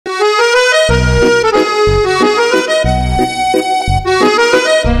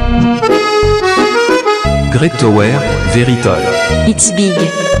Great Tower, very tall. It's big.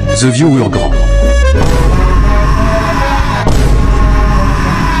 The viewer grand.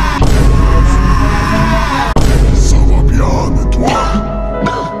 Ça va bien, et toi?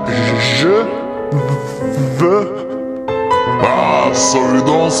 Je veux... Ah, so you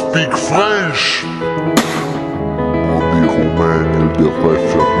don't speak French? Mamie roumaine, elle devrait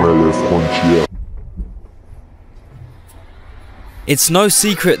fermer les frontières. It's no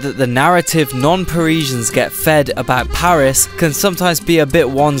secret that the narrative non-Parisians get fed about Paris can sometimes be a bit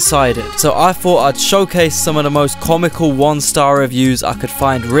one-sided, so I thought I'd showcase some of the most comical one-star reviews I could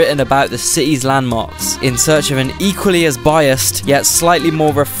find written about the city's landmarks, in search of an equally as biased, yet slightly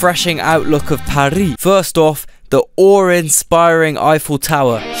more refreshing outlook of Paris. First off, the awe-inspiring Eiffel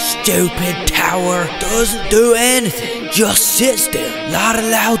Tower. Stupid tower, doesn't do anything, just sits there. Lot of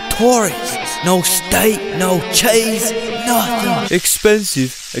loud tourists, no steak, no cheese, nothing.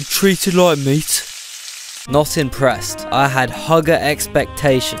 Expensive and treated like meat. Not impressed. I had hugger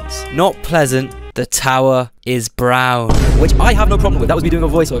expectations. Not pleasant. The tower is brown, which I have no problem with. That was me doing a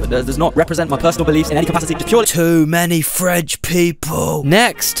voiceover. That does not represent my personal beliefs in any capacity. Just purely too many French people.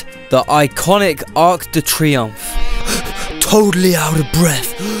 Next, the iconic Arc de Triomphe. Totally out of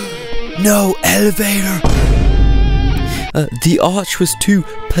breath. No elevator. The arch was too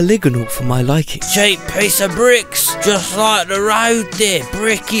polygonal for my liking. Cheap piece of bricks, just like the road there.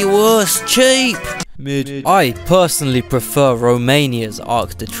 Bricky was cheap. Mid. I personally prefer Romania's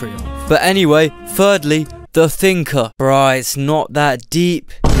Arc de Triomphe. But anyway, thirdly, the Thinker. Bro, it's not that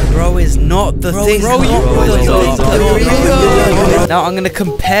deep. Bro, it's not the Thinker. Now I'm going to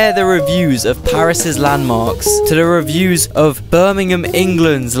compare the reviews of Paris's landmarks to the reviews of Birmingham,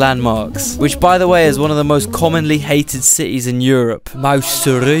 England's landmarks, which by the way is one of the most commonly hated cities in Europe. Most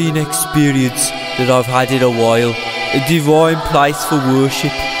serene experience that I've had in a while. A divine place for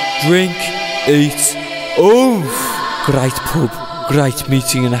worship. Drink, eat, great pub, great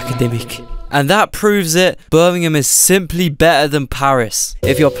meeting an academic. And that proves it, Birmingham is simply better than Paris.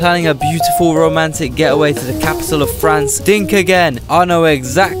 If you're planning a beautiful romantic getaway to the capital of France, think again. I know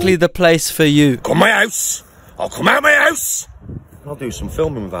exactly the place for you. Come my house, I'll come out my house. I'll do some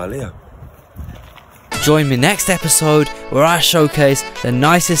filming with Alia. Join me next episode where I showcase the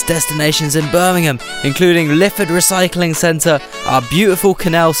nicest destinations in Birmingham, including Lifford Recycling Centre, our beautiful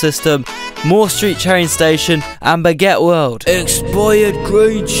canal system, Moore Street train station and Baguette World. Expired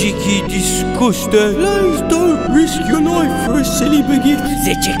green cheeky disgusting. Please don't risk your life for a silly baguette.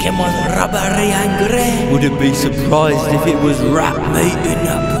 The chicken was rubbery and grey. Wouldn't be surprised if it was rat meat in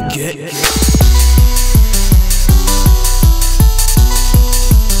that baguette.